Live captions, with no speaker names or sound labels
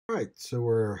All right, so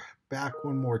we're back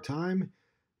one more time.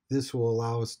 This will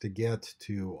allow us to get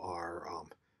to our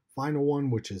final one,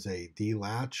 which is a D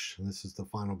latch. And this is the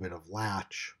final bit of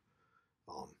latch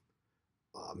um,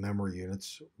 memory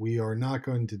units. We are not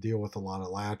going to deal with a lot of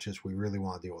latches. We really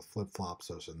want to deal with flip-flops.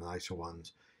 Those are the nicer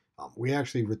ones. We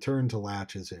actually return to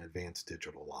latches in advanced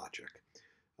digital logic.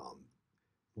 Um,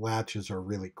 latches are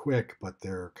really quick, but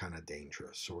they're kind of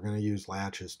dangerous. So we're going to use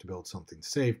latches to build something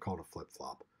safe called a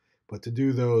flip-flop. But to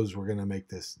do those, we're going to make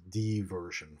this D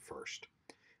version first.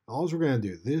 All we're going to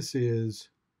do, this is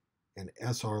an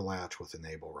SR latch with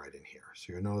enable right in here.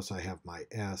 So you'll notice I have my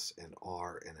S and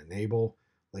R and enable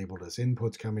labeled as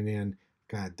inputs coming in.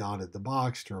 Kind of dotted the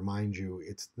box to remind you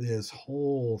it's this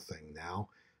whole thing now.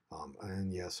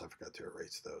 And yes, I forgot to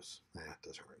erase those. It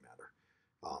doesn't really matter.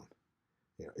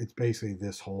 It's basically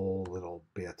this whole little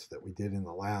bit that we did in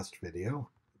the last video.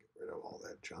 Get rid of all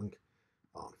that junk.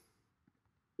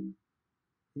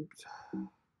 Oops.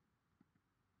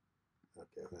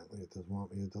 Okay, evidently it doesn't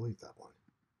want me to delete that one.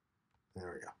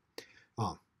 There we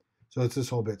go. So it's this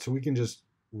whole bit. So we can just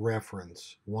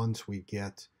reference once we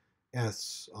get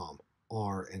S,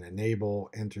 R, and enable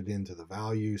entered into the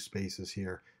value spaces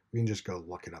here. We can just go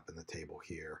look it up in the table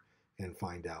here and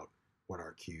find out what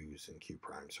our Q's and Q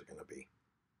primes are going to be.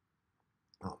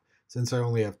 Since I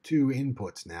only have two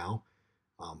inputs now,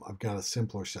 I've got a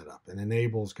simpler setup. And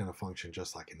enable is going to function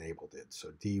just like enable did.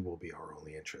 So D will be our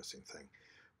only interesting thing.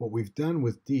 What we've done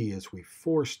with D is we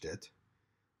forced it.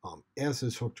 S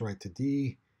is hooked right to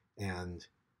D, and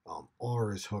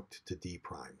R is hooked to D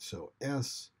prime. So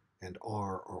S and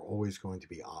R are always going to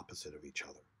be opposite of each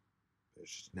other. There's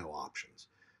just no options.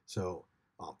 So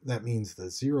that means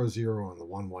the 0, 0 and the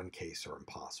 1, 1 case are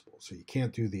impossible. So you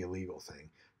can't do the illegal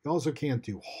thing. You also can't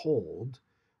do hold,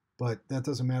 but that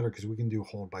doesn't matter because we can do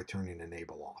hold by turning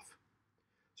enable off.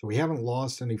 So we haven't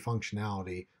lost any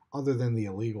functionality other than the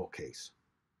illegal case.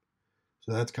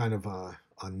 So that's kind of a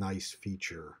nice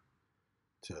feature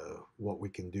to what we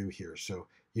can do here. So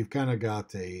you've kind of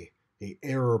got a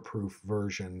error-proof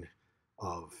version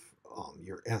of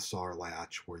your SR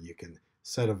latch where you can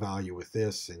set a value with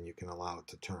this and you can allow it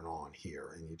to turn on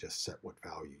here and you just set what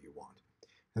value you want.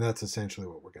 And that's essentially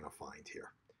what we're going to find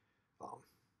here.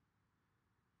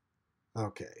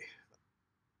 Okay.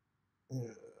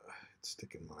 It's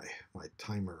sticking my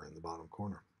timer in the bottom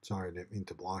corner. Sorry, I didn't mean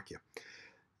to block you.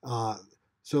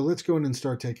 So let's go in and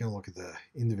start taking a look at the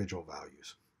individual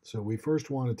values. So we first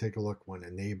want to take a look when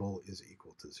enable is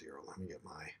equal to 0. Let me get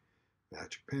my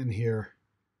magic pen here.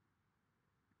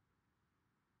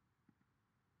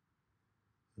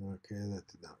 Okay, that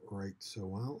did not write so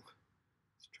well.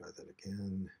 Let's try that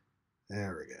again.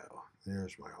 There we go.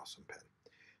 There's my awesome pen.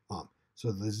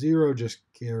 So the 0 just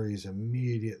carries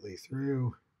immediately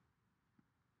through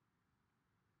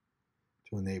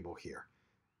to enable here.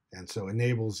 And so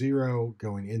enable 0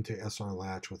 going into SR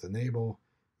latch with enable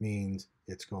means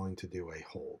it's going to do a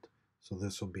hold. So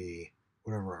this will be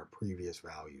whatever our previous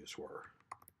values were.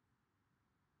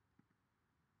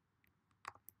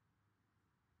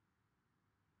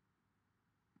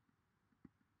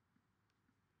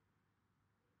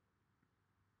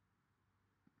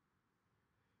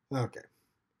 Okay.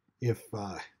 If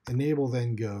enable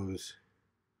then goes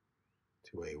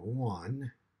to a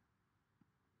 1,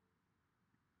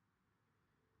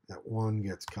 that 1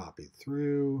 gets copied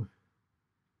through.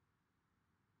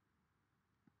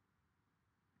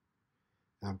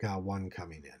 I've got 1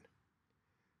 coming in.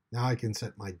 Now I can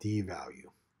set my D value.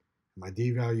 My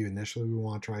D value initially we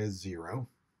want to try is 0.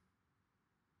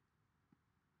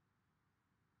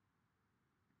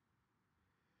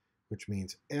 Which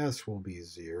means S will be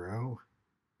 0.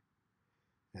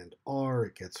 And R,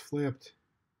 it gets flipped,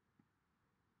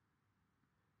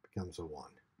 becomes a 1.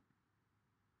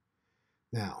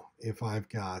 Now, if I've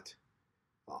got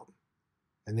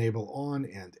enable on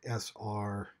and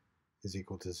SR is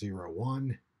equal to 0,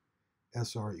 1,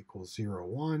 SR equals 0,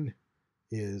 1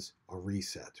 is a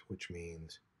reset, which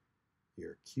means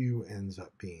your Q ends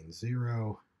up being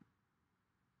 0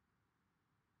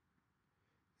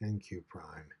 and Q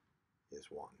prime is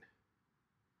 1.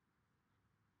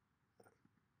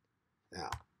 Now,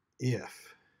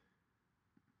 if,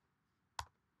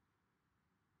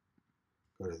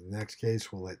 go to the next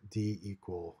case, we'll let D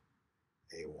equal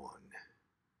a 1.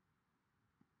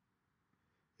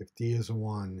 If D is a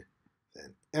 1,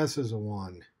 then S is a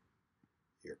 1.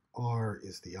 Your R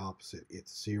is the opposite,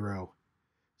 it's 0.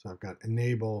 So I've got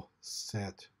enable,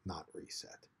 set, not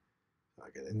reset. So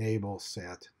I get enable,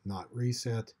 set, not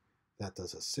reset. That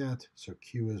does a set, so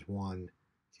Q is 1,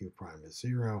 Q prime is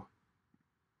 0.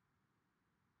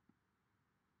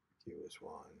 Q is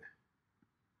 1.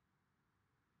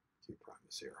 Q prime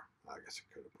is 0. I guess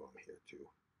I could have put them here too.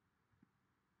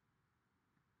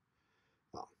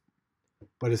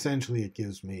 But essentially it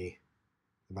gives me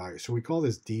the value. So we call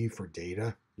this D for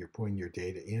data. You're putting your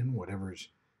data in. Whatever's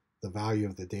the value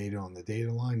of the data on the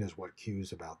data line is what Q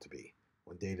is about to be.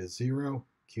 When data is 0,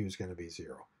 Q is going to be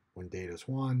 0. When data is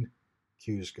 1,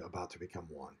 Q is about to become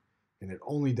 1. And it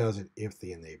only does it if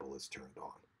the enable is turned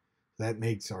on. That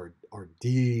makes our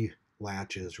D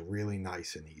latches really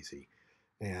nice and easy.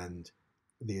 And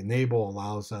the enable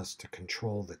allows us to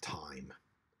control the time.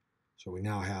 So we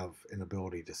now have an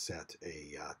ability to set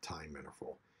a time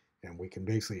interval. And we can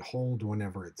basically hold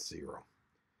whenever it's 0.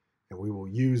 And we will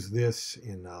use this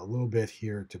in a little bit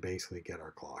here to basically get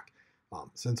our clock.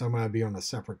 Since I'm going to be on a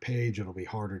separate page, it'll be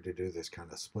harder to do this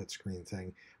kind of split screen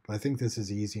thing. But I think this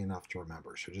is easy enough to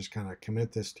remember. So just kind of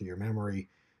commit this to your memory.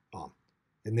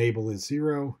 Enable is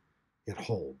 0. It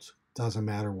holds. Doesn't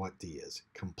matter what D is.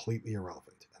 Completely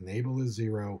irrelevant. Enable is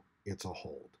 0. It's a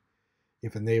hold.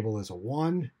 If enable is a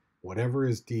 1, whatever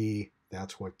is D,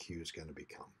 that's what Q is going to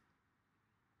become.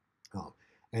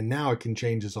 And now it can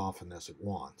change as often as it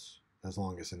wants, as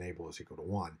long as enable is equal to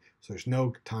 1. So there's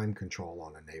no time control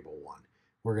on enable 1.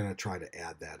 We're going to try to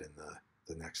add that in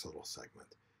the next little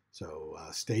segment. So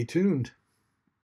stay tuned.